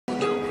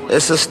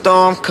It's a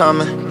storm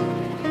coming.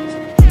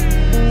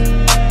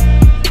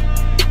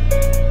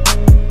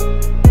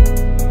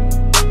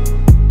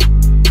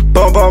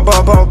 Boom, boom,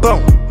 boom, boom,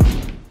 boom.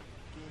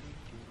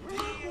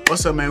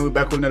 What's up, man? We're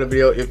back with another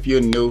video. If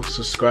you're new,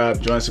 subscribe,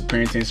 join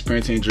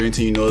SupremeTee, Dream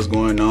Team. You know what's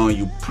going on.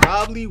 You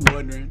probably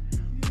wondering,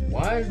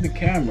 why is the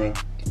camera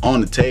on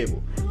the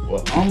table?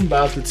 Well, I'm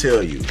about to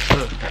tell you.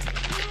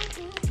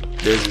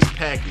 There's this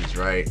package,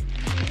 right?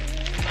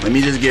 Let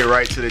me just get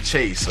right to the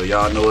chase so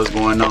y'all know what's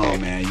going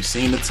on, man. You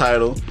seen the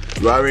title.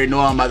 You already know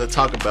what I'm about to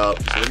talk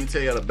about. So let me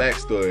tell y'all the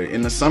backstory.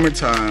 In the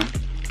summertime,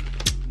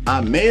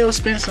 I may have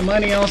spent some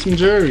money on some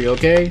jewelry,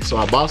 okay? So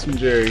I bought some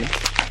jewelry,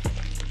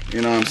 you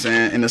know what I'm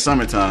saying, in the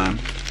summertime.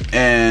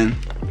 And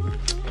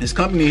this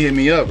company hit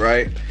me up,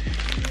 right?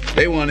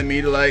 They wanted me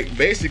to, like,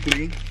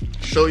 basically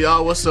show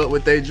y'all what's up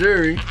with their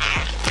jewelry.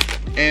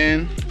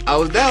 And I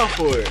was down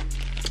for it.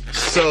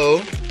 So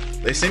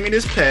they sent me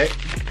this pack.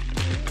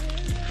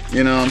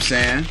 You know what I'm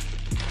saying?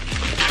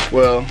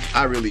 Well,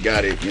 I really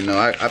got it, you know.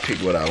 I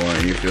picked what I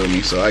wanted, you feel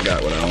me? So I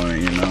got what I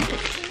wanted, you know.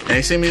 And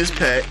they sent me this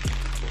pack,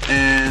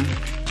 and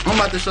I'm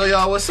about to show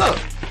y'all what's up.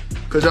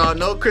 Cause y'all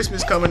know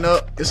Christmas coming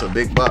up. It's a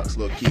big box,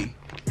 low key.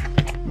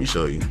 Let me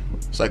show you.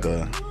 It's like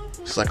a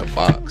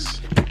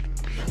box.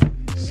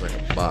 It's like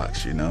a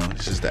box, you know.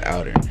 It's just the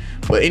outer.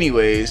 But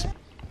anyways,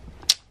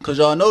 cause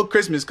y'all know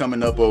Christmas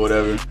coming up or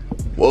whatever.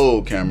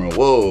 Whoa, camera.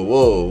 Whoa,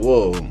 whoa,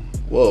 whoa,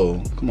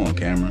 whoa. Come on,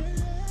 camera.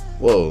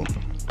 Whoa.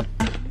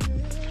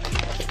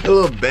 The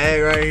little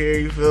bag right here,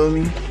 you feel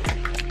me?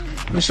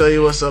 Let me show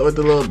you what's up with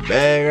the little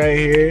bag right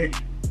here.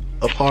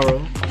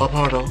 Aporro.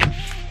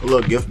 A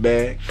little gift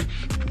bag.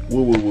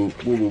 Woo woo woo,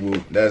 woo woo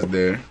woo. That's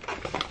there.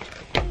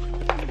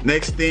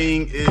 Next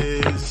thing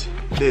is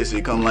this.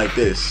 It come like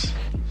this.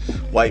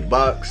 White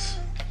box.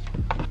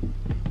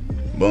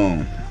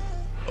 Boom.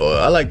 Oh,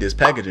 I like this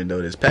packaging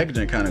though. This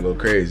packaging kind of go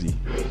crazy.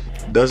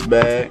 Dust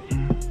bag.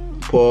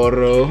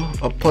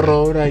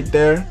 Aporro right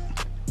there.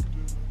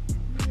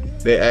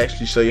 They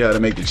actually show you how to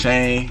make the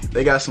chain.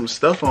 They got some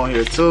stuff on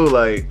here too,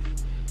 like,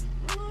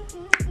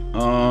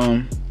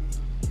 I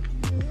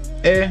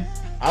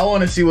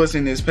want to see what's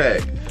in this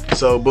pack.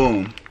 So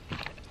boom,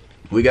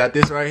 we got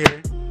this right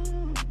here.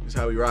 This is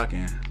how we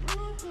rocking.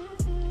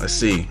 Let's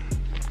see.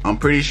 I'm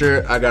pretty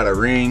sure I got a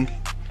ring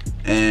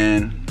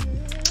and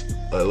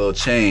a little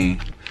chain,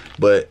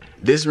 but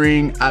this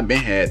ring, I've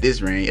been had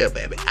this ring. Yeah,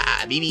 baby.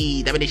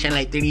 Baby, that been shine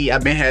like 3D.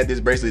 I've been had this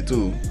bracelet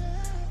too.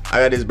 I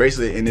got this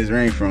bracelet and this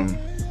ring from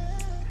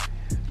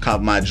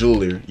my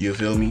jeweler, you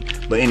feel me?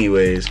 But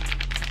anyways,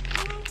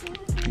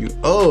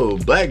 oh,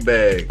 black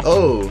bag.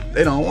 Oh,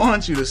 they don't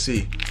want you to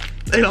see.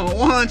 They don't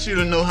want you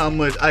to know how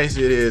much ice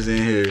it is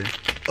in here.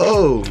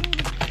 Oh,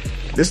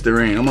 this is the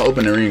ring. I'm gonna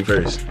open the ring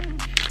first.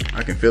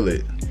 I can feel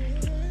it.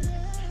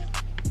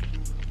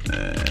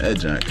 That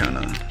joint kind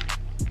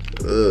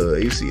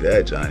of, you see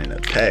that joint in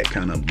the pack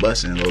kind of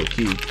busting low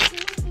key.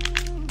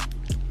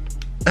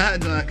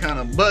 That joint kind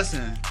of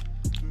busting.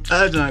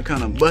 That joint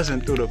kind of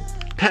busting through the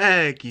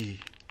package.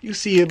 You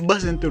see it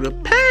busting through the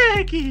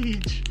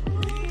package.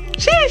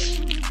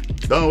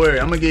 Sheesh. Don't worry,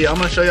 I'm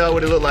gonna show y'all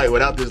what it look like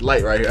without this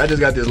light right here. I just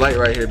got this light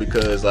right here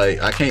because,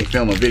 like, I can't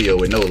film a video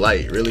with no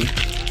light, really.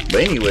 But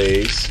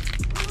anyways,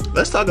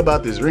 let's talk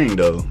about this ring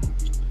though.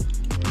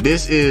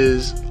 This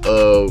is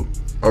a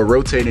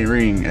rotating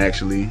ring,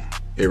 actually.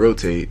 It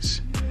rotates.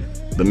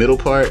 The middle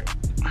part,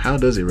 how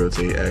does it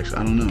rotate actually?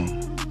 I don't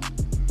know.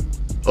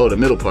 Oh, the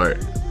middle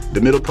part. The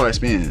middle part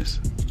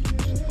spins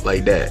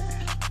like that.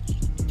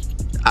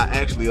 I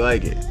actually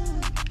like it.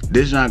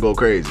 This joint go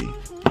crazy.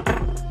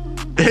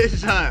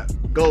 This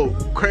joint go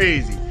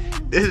crazy.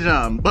 This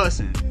joint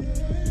bussin'.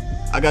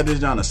 I got this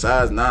joint a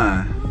size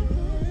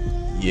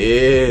 9.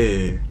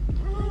 Yeah.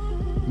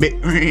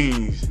 Big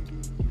rings.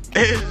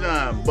 This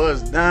joint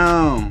bust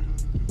down.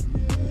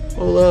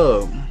 Hold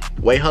up.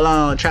 Wait, hold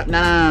on. Trap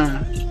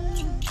 9.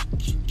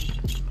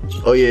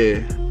 Oh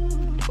yeah.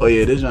 Oh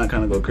yeah, this joint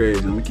kind of go crazy.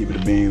 I'm gonna keep it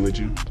a bean with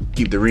you.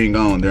 Keep the ring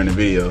on during the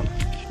video.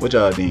 What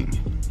y'all think?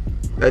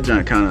 That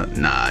joint kind of,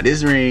 nah,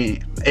 this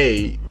ring,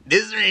 hey,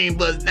 this ring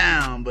bust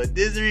down, but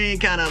this ring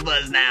kind of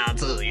bust down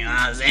too, you know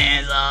what I'm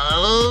saying?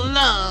 So,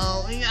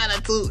 no, we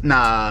gotta too.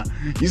 Nah,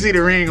 you see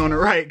the ring on the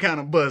right kind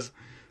of bust.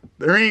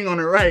 The ring on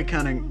the right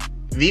kind of,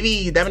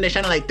 VV, that one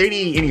shining like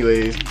 3D.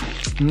 Anyways.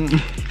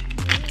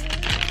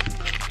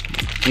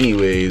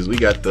 Anyways, we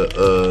got the,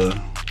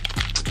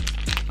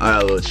 I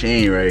got a little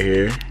chain right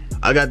here.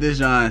 I got this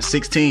joint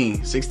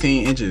 16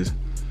 inches.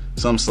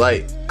 Some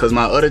slight, cause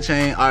my other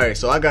chain, all right,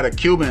 so I got a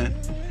Cuban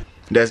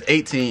that's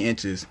 18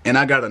 inches, and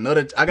I got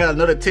another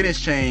tennis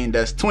chain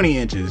that's 20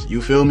 inches,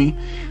 you feel me?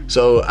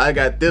 So I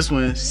got this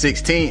one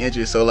 16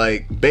 inches, so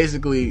like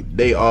basically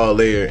they all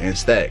layer and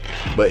stack.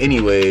 But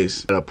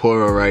anyways, got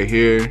Aporro right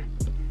here.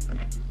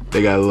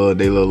 They got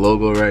their little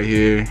logo right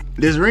here.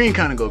 This ring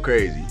kind of go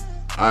crazy.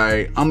 All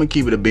right, I'm gonna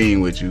keep it a bean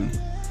with you.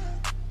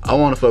 I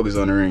want to focus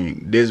on the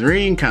ring. This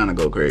ring kind of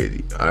go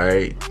crazy, all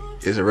right?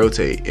 It's a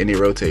rotate, and it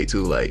rotate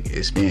too, like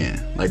it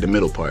spin, like the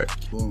middle part.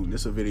 Boom,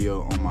 this a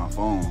video on my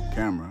phone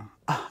camera.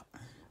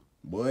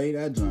 Boy,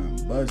 that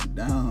joint bust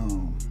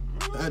down.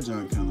 That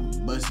joint kind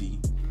of bussy.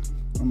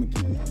 I'm gonna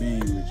keep it bang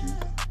with you.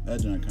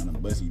 That joint kind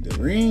of bussy. The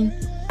ring,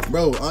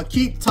 bro, I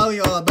keep telling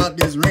y'all about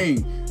this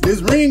ring.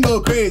 This ring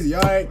go crazy,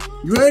 alright?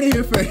 You heard it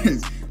here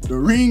first. The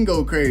ring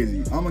go crazy.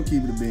 I'm gonna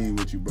keep it a bang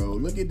with you, bro.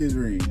 Look at this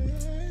ring.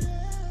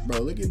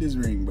 Bro, look at this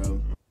ring,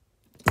 bro.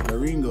 The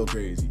ring go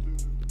crazy.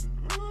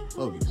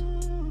 Focus.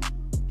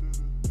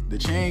 The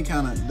chain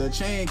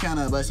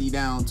kinda bussy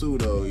down too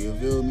though. You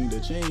feel me? The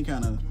chain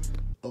kinda.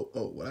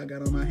 Oh, what I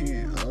got on my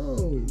hand?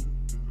 Oh.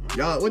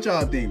 Y'all, what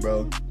y'all think,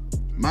 bro?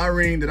 My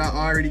ring that I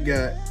already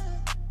got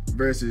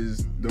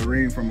versus the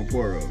ring from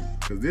Aporro.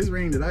 Cause this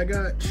ring that I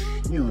got,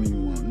 you don't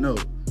even want to know.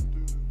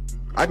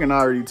 I can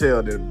already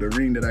tell that the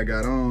ring that I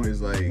got on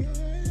is like,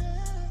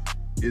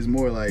 is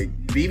more like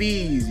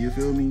BBs, you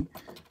feel me?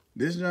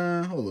 This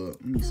John, hold up,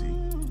 let me see.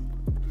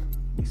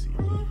 What is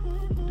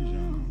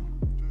John?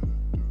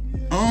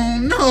 Oh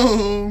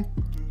no!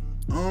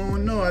 Oh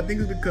no, I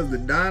think it's because the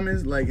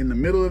diamonds like in the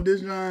middle of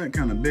this John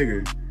kind of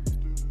bigger.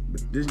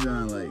 But this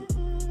John like,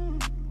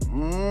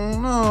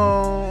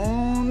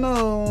 oh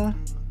no.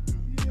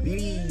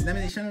 3D, that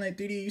mean they shining like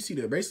 3D. You see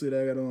the bracelet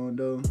I got on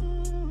though.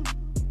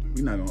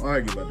 We're not gonna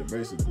argue about the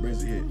bracelet. The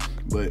bracelet hit.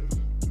 But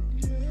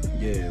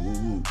yeah,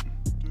 woo.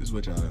 This is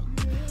what y'all.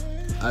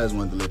 I just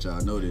wanted to let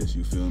y'all know this,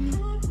 you feel me?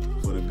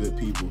 For the good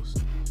peoples.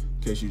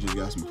 In case you just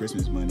got some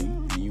Christmas money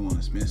and you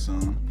wanna spend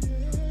some,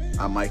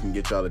 I might can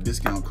get y'all a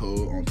discount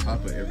code on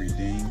top of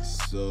everything.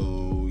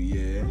 So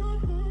yeah.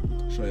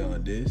 Show y'all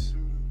this.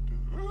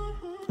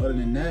 Other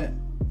than that,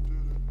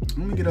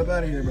 let me get up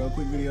out of here, bro.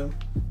 Quick video.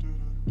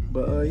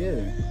 But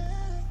yeah,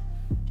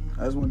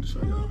 I just wanted to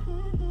show y'all.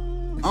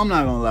 I'm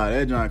not gonna lie,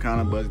 that joint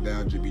kind of bust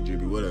down, drippy,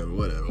 whatever.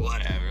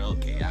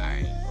 Okay,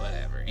 alright,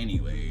 whatever.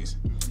 Anyways,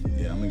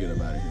 yeah, I'm gonna get up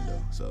out of here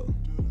though. So.